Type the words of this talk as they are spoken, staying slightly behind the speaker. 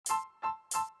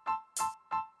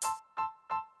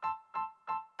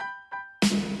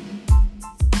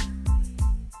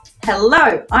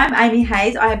Hello, I'm Amy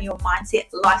Hayes. I am your mindset,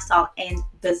 lifestyle, and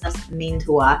business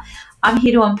mentor. I'm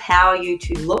here to empower you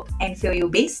to look and feel your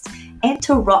best and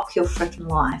to rock your freaking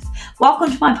life.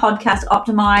 Welcome to my podcast,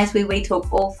 Optimize, where we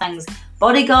talk all things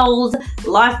body goals,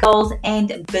 life goals,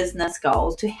 and business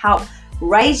goals to help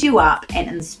raise you up and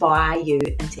inspire you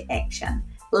into action.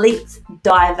 Let's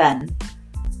dive in.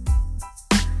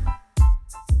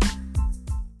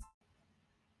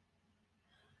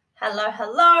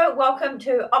 Hello. Welcome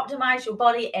to Optimize Your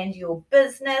Body and Your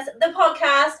Business, the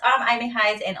podcast. I'm Amy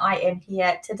Hayes and I am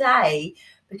here today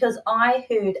because I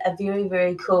heard a very,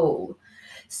 very cool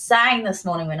saying this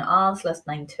morning when I was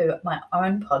listening to my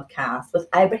own podcast with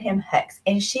Abraham Hicks,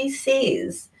 and she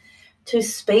says to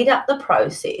speed up the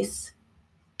process,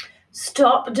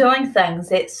 stop doing things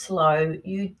that slow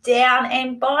you down.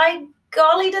 And by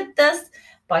golly,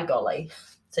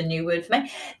 it's a new word for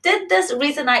me. Did this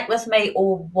resonate with me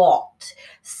or what?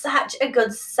 Such a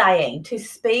good saying, to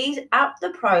speed up the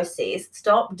process,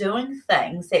 stop doing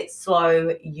things that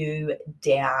slow you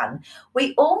down.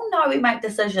 We all know we make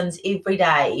decisions every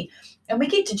day and we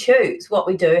get to choose what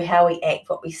we do, how we act,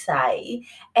 what we say.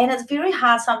 And it's very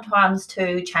hard sometimes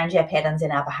to change our patterns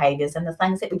and our behaviors and the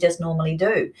things that we just normally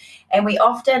do. And we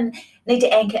often need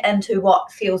to anchor into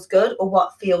what feels good or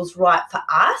what feels right for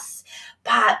us.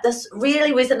 But this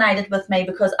really resonated with me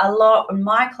because a lot of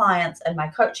my clients and my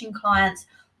coaching clients,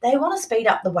 they want to speed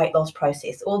up the weight loss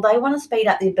process or they want to speed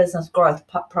up their business growth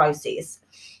process.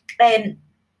 And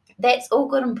that's all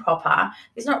good and proper.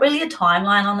 There's not really a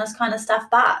timeline on this kind of stuff,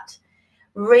 but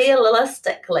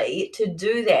realistically, to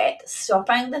do that,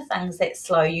 stopping the things that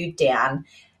slow you down,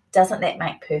 doesn't that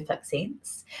make perfect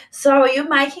sense? So are you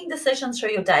making decisions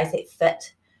through your days that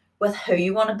fit with who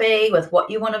you want to be, with what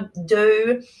you want to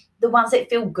do, the ones that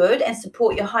feel good and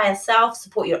support your higher self,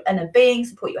 support your inner being,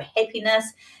 support your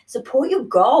happiness, support your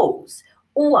goals?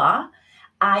 Or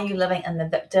are you living in the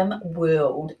victim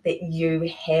world that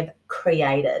you have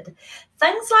created?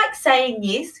 Things like saying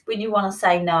yes when you want to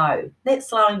say no, that's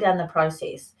slowing down the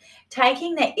process.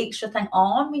 Taking that extra thing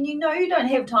on when you know you don't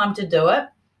have time to do it,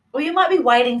 or you might be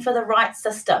waiting for the right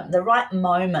system, the right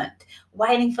moment,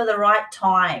 waiting for the right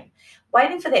time,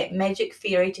 waiting for that magic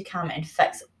fairy to come and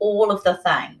fix all of the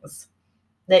things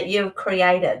that you've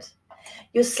created.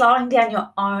 You're slowing down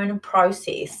your own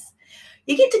process.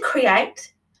 You get to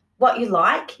create what you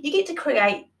like. You get to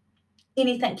create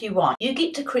anything you want. You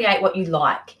get to create what you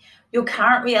like. Your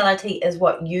current reality is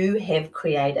what you have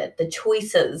created. The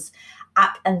choices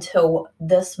up until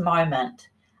this moment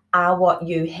are what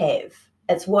you have.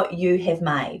 It's what you have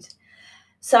made.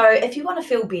 So if you want to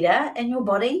feel better in your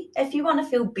body, if you want to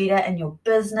feel better in your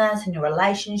business, in your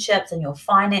relationships, in your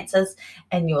finances,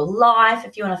 in your life,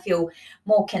 if you want to feel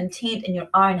more content in your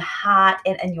own heart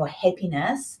and in your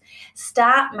happiness,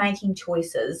 start making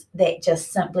choices that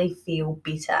just simply feel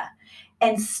better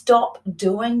and stop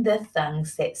doing the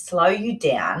things that slow you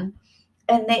down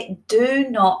and that do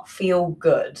not feel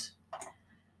good.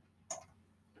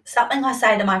 Something I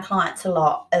say to my clients a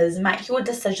lot is make your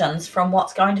decisions from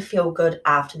what's going to feel good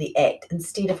after the act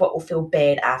instead of what will feel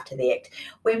bad after the act.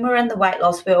 When we're in the weight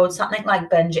loss world, something like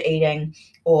binge eating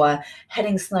or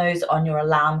hitting snooze on your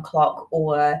alarm clock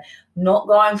or not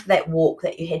going for that walk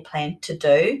that you had planned to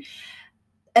do,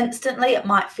 instantly it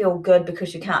might feel good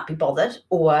because you can't be bothered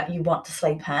or you want to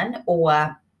sleep in,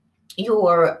 or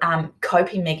your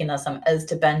coping mechanism is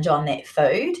to binge on that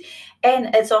food,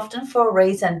 and it's often for a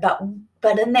reason, but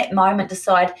in that moment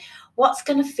decide what's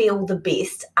going to feel the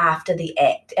best after the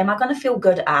act. Am I going to feel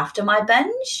good after my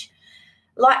binge?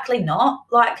 Likely not.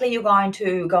 Likely you're going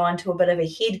to go into a bit of a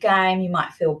head game. You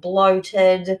might feel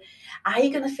bloated. Are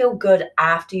you going to feel good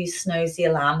after you snooze the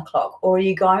alarm clock? Or are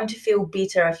you going to feel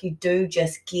better if you do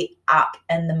just get up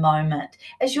in the moment?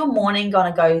 Is your morning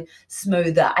going to go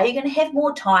smoother? Are you going to have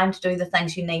more time to do the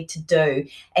things you need to do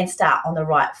and start on the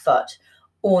right foot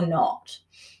or not?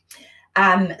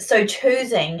 So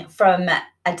choosing from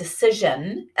a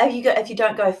decision, if you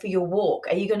don't go for your walk,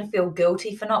 are you going to feel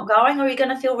guilty for not going, or are you going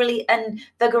to feel really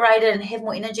invigorated and have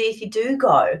more energy if you do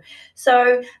go?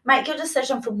 So make your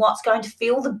decision from what's going to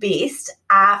feel the best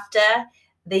after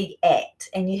the act,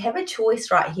 and you have a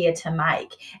choice right here to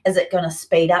make. Is it going to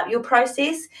speed up your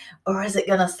process or is it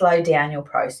going to slow down your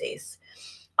process?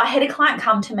 I had a client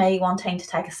come to me wanting to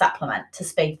take a supplement to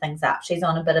speed things up. She's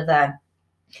on a bit of a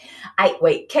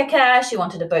 8-week kicker. She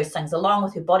wanted to boost things along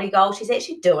with her body goal. She's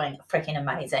actually doing freaking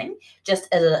amazing, just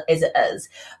as it is.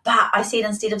 But I said,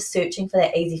 instead of searching for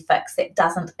that easy fix that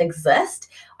doesn't exist,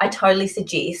 I totally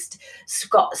suggest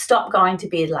stop going to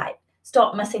bed late.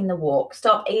 Stop missing the walk.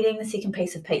 Stop eating the second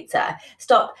piece of pizza.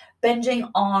 Stop binging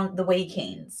on the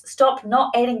weekends. Stop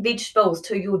not adding vegetables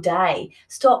to your day.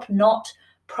 Stop not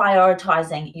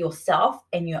prioritizing yourself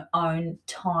and your own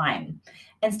time.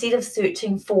 Instead of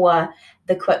searching for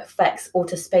the quick fix or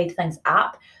to speed things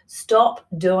up, stop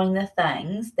doing the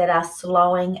things that are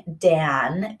slowing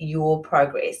down your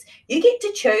progress. You get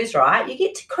to choose, right? You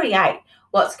get to create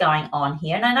what's going on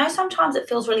here. And I know sometimes it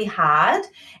feels really hard,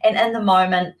 and in the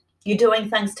moment, you're doing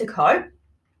things to cope,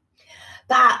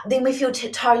 but then we feel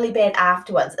totally bad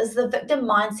afterwards. Is the victim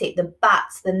mindset, the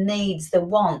buts, the needs, the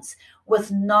wants, with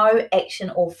no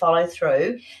action or follow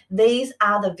through. These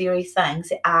are the very things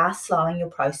that are slowing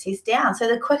your process down. So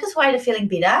the quickest way to feeling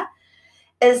better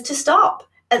is to stop.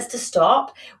 It's to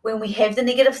stop when we have the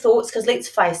negative thoughts, because let's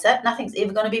face it, nothing's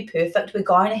ever going to be perfect. We're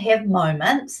going to have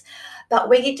moments, but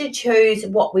we get to choose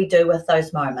what we do with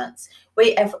those moments.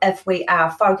 If we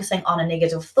are focusing on a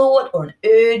negative thought or an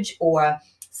urge or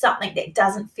something that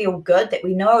doesn't feel good, that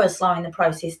we know is slowing the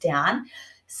process down,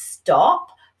 stop.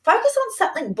 Focus on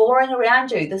something boring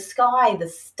around you, the sky, the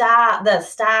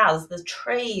stars, the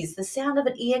trees, the sound of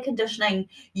an air conditioning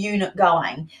unit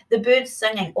going, the birds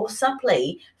singing, or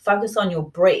simply focus on your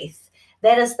breath.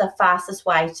 That is the fastest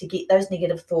way to get those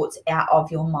negative thoughts out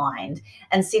of your mind.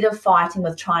 Instead of fighting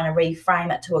with trying to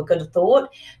reframe it to a good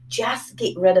thought, just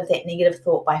get rid of that negative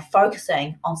thought by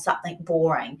focusing on something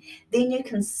boring. Then you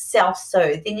can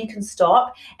self-soothe, then you can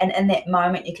stop, and in that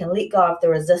moment you can let go of the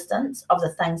resistance of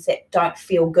the things that don't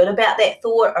feel good about that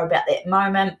thought or about that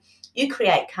moment. You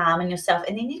create calm in yourself,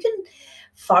 and then you can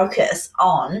focus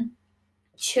on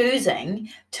choosing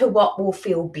to what will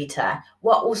feel better,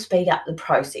 what will speed up the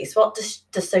process, what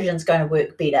decision's going to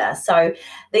work better. So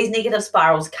these negative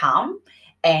spirals come,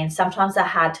 and sometimes they're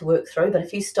hard to work through, but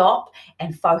if you stop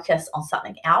and focus on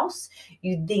something else,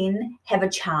 you then have a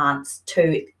chance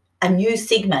to a new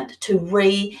segment to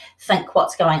rethink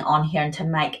what's going on here and to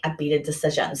make a better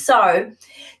decision. So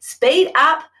speed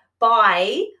up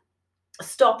by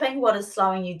stopping what is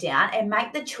slowing you down and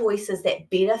make the choices that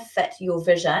better fit your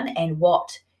vision and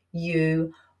what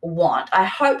you want. I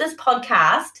hope this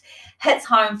podcast hits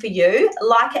home for you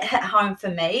like it hit home for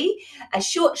me. A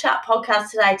short, sharp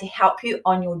podcast today to help you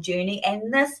on your journey,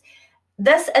 and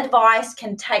this advice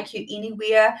can take you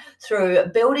anywhere through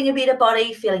building a better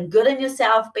body, feeling good in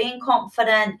yourself, being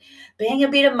confident, being a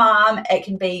better mom. It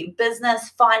can be business,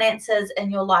 finances, in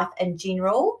your life in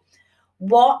general.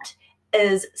 What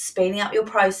is speeding up your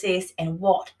process and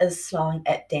what is slowing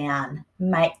it down?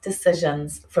 Make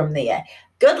decisions from there.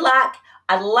 Good luck.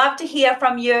 I'd love to hear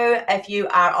from you. If you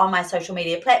are on my social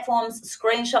media platforms,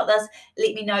 screenshot this.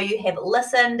 Let me know you have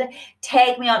listened.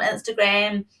 Tag me on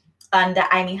Instagram under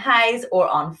Amy Hayes or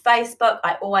on Facebook.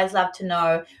 I always love to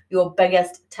know your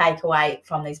biggest takeaway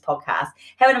from these podcasts.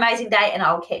 Have an amazing day, and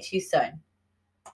I'll catch you soon.